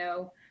whatever,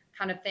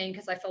 kind of thing.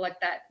 Because I feel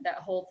like that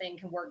whole thing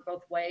can work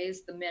both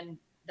ways. The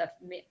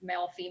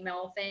male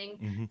female thing.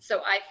 Mm-hmm.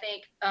 So I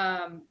think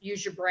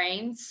use your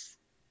brains,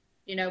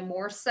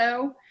 more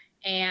so,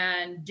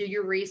 and do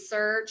your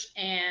research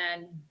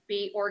and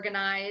be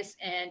organized.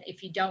 And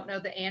if you don't know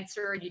the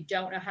answer, you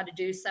don't know how to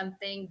do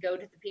something, go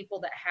to the people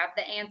that have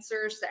the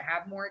answers, that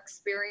have more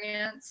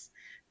experience.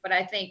 But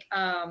I think,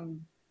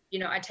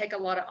 I take a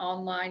lot of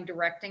online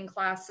directing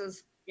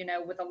classes,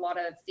 with a lot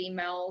of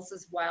females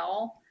as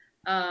well,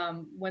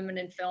 women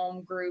in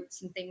film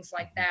groups and things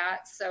like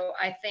that. So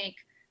I think,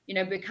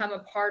 become a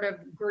part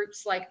of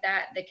groups like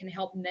that can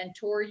help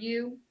mentor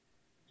you,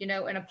 in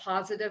a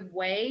positive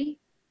way,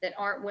 that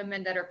aren't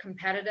women that are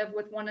competitive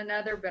with one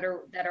another, but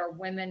that are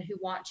women who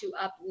want to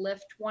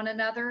uplift one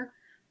another.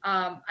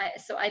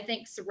 So I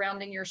think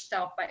surrounding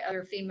yourself by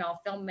other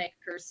female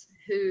filmmakers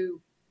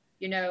who,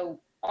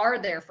 are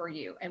there for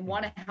you and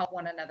want to help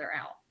one another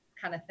out,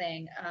 kind of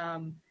thing.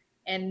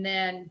 And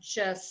then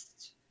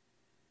just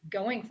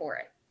going for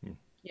it.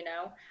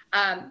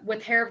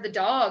 With Hair of the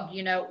Dog,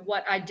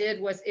 what I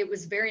did was, it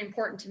was very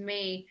important to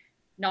me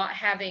not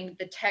having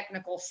the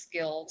technical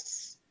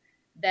skills,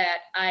 that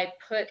I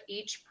put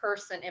each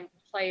person in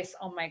place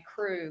on my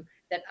crew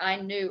that I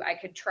knew I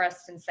could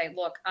trust and say,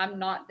 look, I'm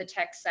not the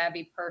tech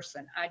savvy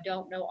person. I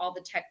don't know all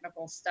the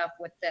technical stuff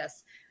with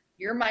this.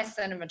 You're my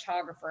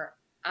cinematographer.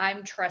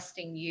 I'm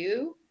trusting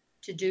you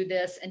to do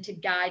this and to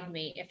guide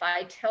me. If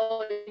I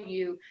tell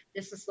you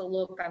this is the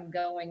look I'm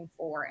going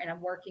for, and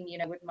I'm working,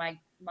 with my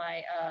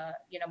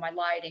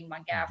lighting, my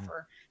Mm-hmm.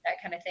 gaffer,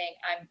 that kind of thing,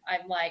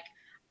 I'm like,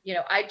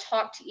 I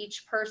talk to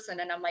each person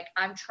and I'm like,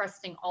 I'm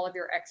trusting all of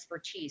your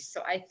expertise.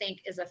 So I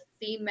think as a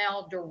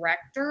female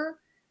director,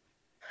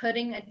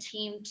 putting a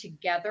team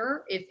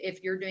together,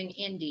 if you're doing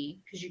indie,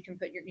 because you can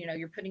put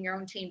you're putting your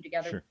own team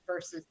together Sure.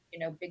 versus,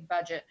 big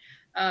budget,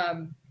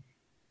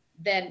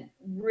 then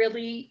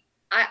really,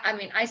 I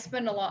mean, I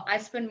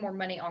spend more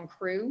money on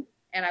crew,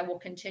 and I will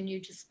continue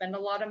to spend a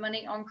lot of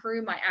money on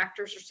crew. My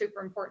actors are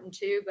super important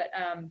too, but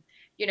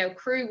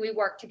crew, we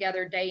work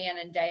together day in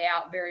and day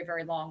out, very,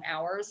 very long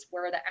hours,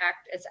 where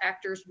as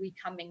actors, we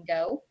come and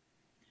go.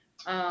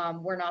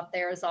 We're not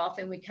there as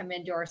often. We come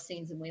into our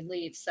scenes and we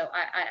leave. So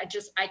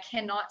I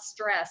cannot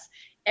stress,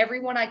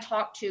 everyone I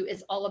talk to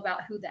is all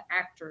about who the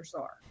actors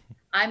are.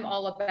 I'm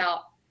all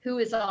about who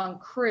is on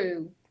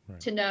crew, Right.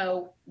 to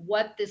know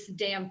what this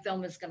damn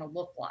film is going to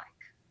look like.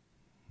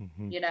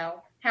 Mm-hmm.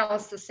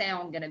 How's the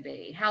sound going to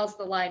be? How's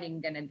the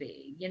lighting going to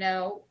be?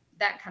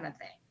 That kind of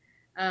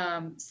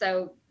thing.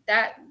 So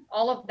that,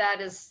 all of that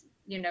is,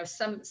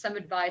 some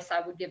advice I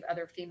would give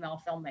other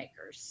female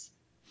filmmakers.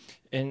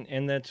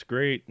 And that's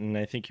great, and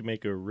I think you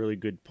make a really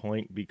good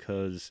point,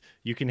 because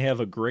you can have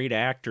a great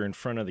actor in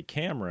front of the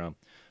camera,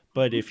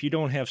 but Mhm. if you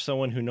don't have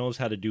someone who knows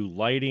how to do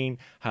lighting,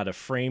 how to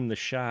frame the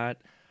shot,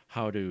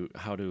 how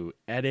to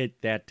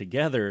edit that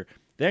together,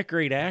 that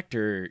great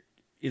actor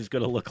is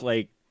going to look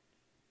like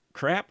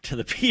crap to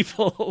the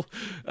people,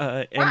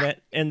 and Right,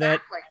 that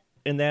exactly.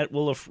 and that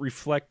will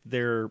reflect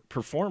their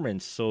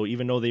performance. So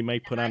even though they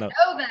might put I on a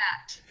know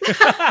that.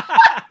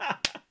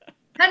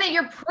 Honey,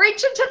 you're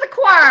preaching to the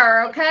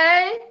choir,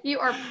 okay? You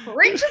are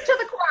preaching to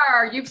the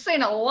choir. You've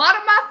seen a lot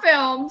of my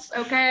films,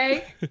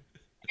 okay?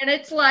 And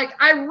it's like,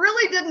 I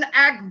really didn't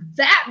act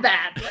that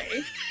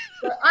badly,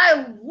 but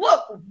I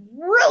look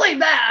really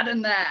bad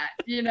in that,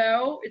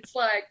 It's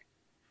like,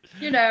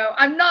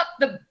 I'm not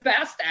the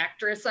best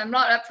actress. I'm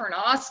not up for an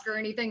Oscar or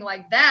anything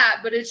like that,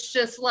 but it's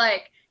just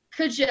like,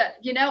 could you,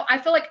 I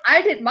feel like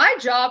I did my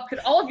job. Could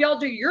all of y'all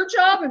do your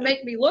job and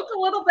make me look a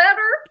little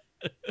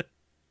better?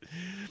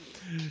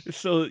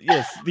 so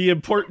yes, the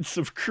importance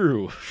of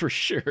crew for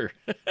sure.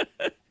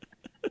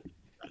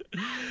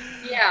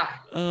 Yeah.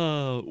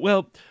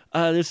 Well,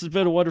 this has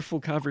been a wonderful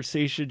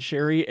conversation,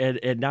 Sheri,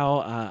 and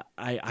now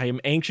I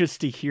am anxious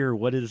to hear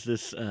what is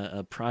this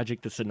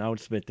project, this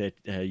announcement that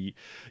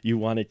you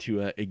wanted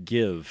to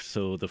give.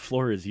 So the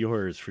floor is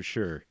yours for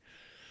sure.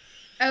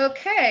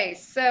 Okay.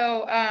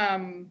 So,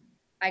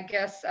 I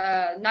guess,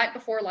 night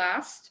before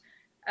last,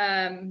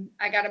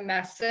 I got a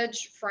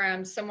message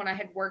from someone I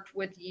had worked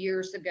with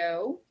years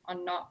ago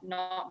on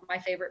not my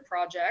favorite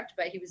project,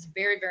 but he was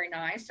very, very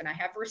nice, and I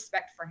have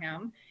respect for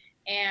him.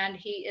 And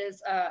he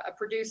is a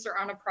producer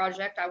on a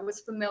project I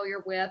was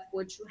familiar with,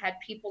 which had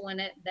people in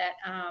it that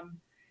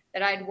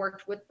I had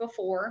worked with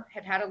before,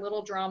 had a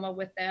little drama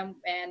with them,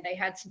 and they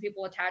had some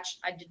people attached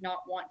I did not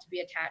want to be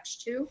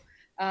attached to.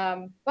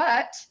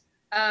 But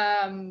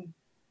um,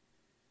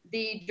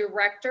 The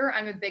director,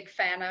 I'm a big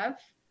fan of.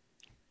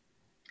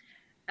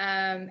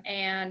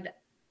 And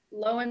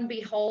lo and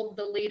behold,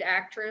 the lead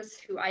actress,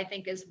 who I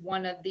think is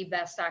one of the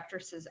best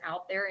actresses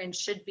out there and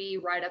should be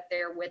right up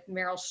there with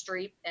Meryl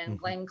Streep and Mhm.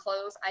 Glenn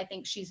Close. I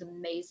think she's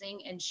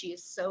amazing and she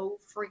is so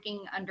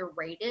freaking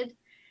underrated.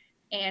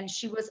 And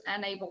she was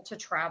unable to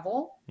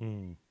travel.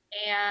 Mm.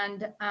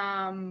 And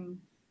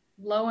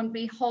lo and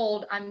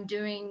behold, I'm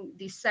doing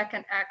the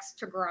second Axe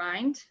to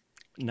Grind,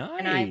 and I'm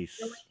filling Nice.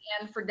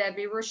 in for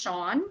Debbie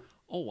Rochon.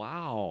 Oh,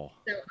 wow.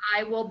 So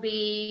I will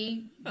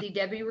be the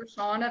Debbie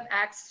Rochon of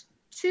Axe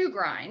to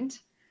Grind.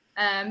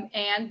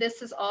 And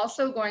this is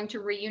also going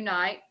to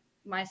reunite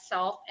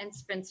myself and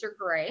Spencer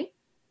Gray,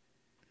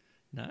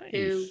 who,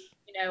 Nice.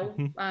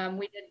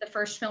 we did the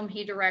first film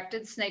he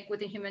directed, Snake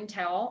with a Human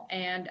Tail,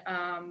 and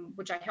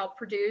which I helped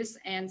produce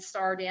and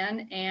starred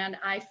in. And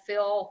I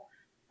feel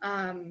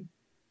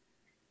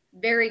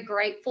very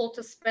grateful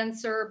to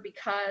Spencer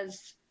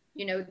because,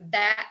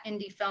 that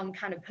indie film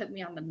kind of put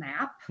me on the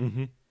map.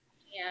 Mm-hmm.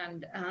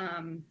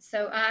 And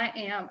so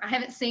I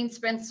haven't seen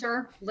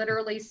Spencer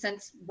literally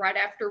since right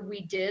after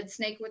we did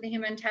Snake with a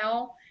Human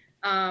Tail.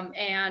 So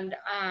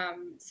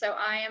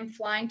I am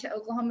flying to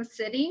Oklahoma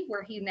City,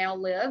 where he now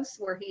lives,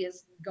 where he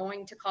is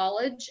going to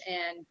college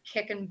and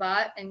kicking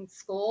butt in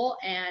school.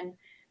 And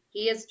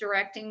he is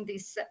directing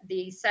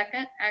the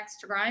second Axe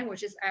to Grind,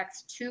 which is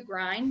Axe to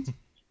Grind.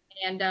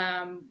 And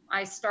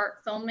I start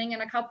filming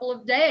in a couple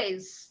of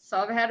days. So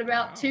I've had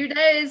about Wow. 2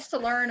 days to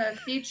learn a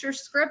feature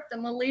script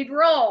and the lead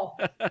role.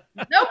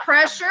 No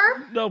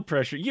pressure. No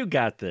pressure. You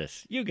got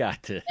this. You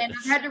got this. And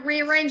I've had to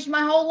rearrange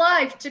my whole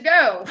life to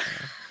go.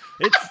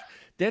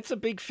 That's a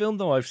big film,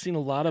 though. I've seen a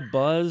lot of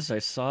buzz. I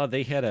saw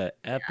they had an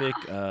epic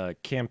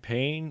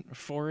campaign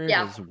for it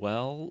as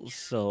well.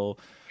 So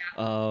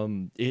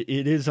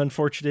it is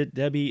unfortunate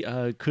Debbie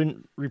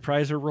couldn't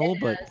reprise her role,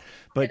 but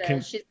She's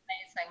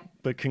amazing.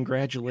 but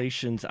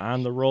congratulations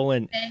on the role.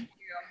 Thank you.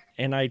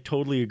 And I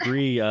totally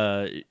agree.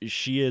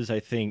 She is, I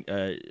think,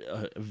 a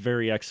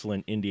very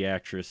excellent indie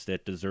actress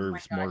that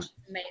deserves Oh my gosh,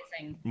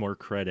 amazing. more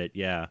credit.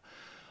 Yeah.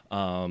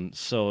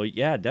 So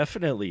yeah,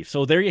 definitely.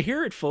 So there you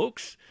hear it,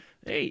 folks.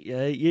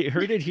 Hey, you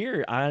heard it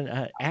here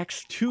on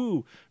Axe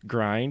 2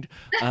 Grind.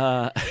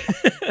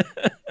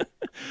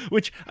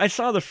 Which I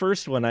saw the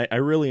first one. I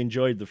really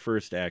enjoyed the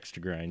first Axe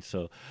to Grind.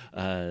 So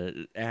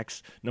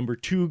Axe number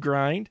 2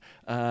 Grind.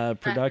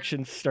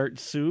 Production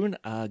starts soon.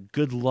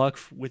 Good luck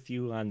with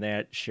you on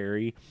that,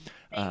 Sheri.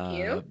 Thank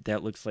you.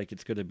 That looks like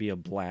it's going to be a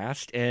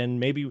blast. And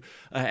maybe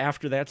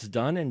after that's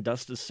done and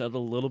dust has settled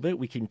a little bit,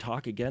 we can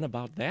talk again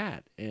about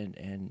that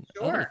and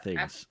other things.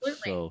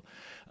 Absolutely. So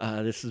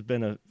this has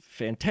been a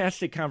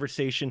fantastic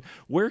conversation.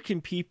 Where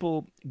can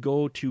people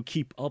go to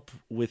keep up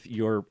with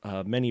your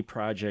many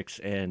projects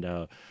and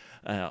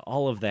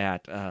all of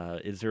that?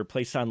 Is there a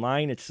place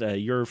online? It's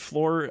your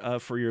floor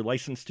for your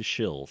license to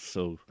shill.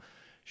 So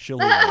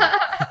shill away.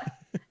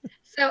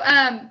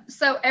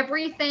 So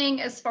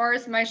everything as far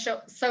as my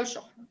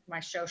social,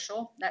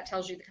 that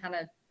tells you the kind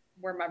of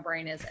where my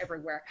brain is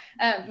everywhere.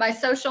 My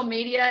social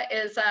media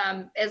is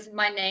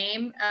my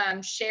name,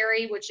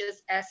 Sheri, which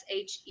is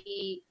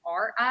Sheri,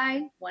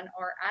 one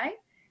R-I,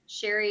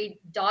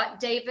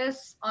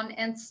 Sheri.Davis on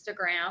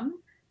Instagram.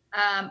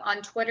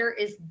 On Twitter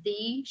is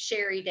the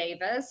Sheri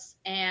Davis.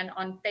 And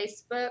on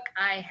Facebook,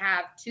 I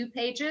have 2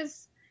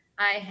 pages.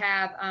 I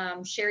have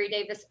Sheri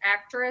Davis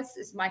Actress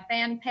is my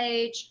fan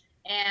page.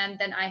 And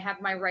then I have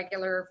my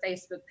regular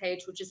Facebook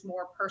page, which is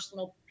more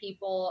personal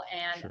people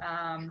and,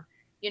 Sure.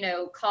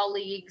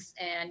 Colleagues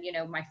and,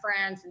 my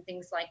friends and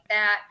things like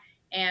that.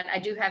 And I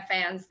do have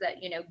fans that,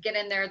 get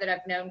in there that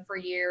I've known for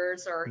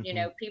years or,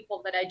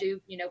 people that I do,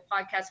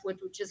 podcasts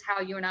with, which is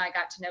how you and I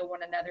got to know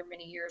one another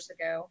many years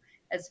ago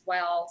as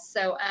well.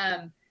 So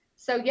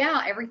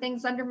yeah,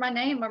 everything's under my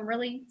name. I'm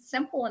really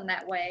simple in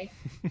that way.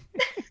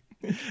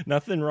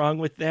 Nothing wrong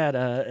with that.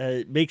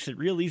 It makes it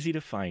real easy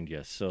to find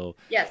you. So,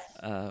 yes.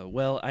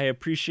 Well, I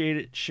appreciate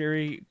it,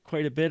 Sheri,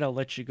 quite a bit. I'll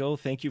let you go.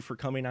 Thank you for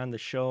coming on the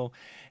show.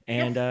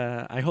 And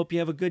Yes. I hope you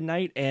have a good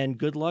night and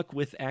good luck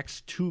with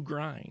Axe 2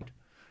 Grind.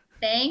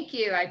 Thank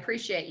you. I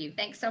appreciate you.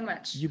 Thanks so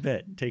much. You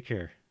bet. Take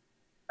care.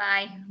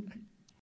 Bye.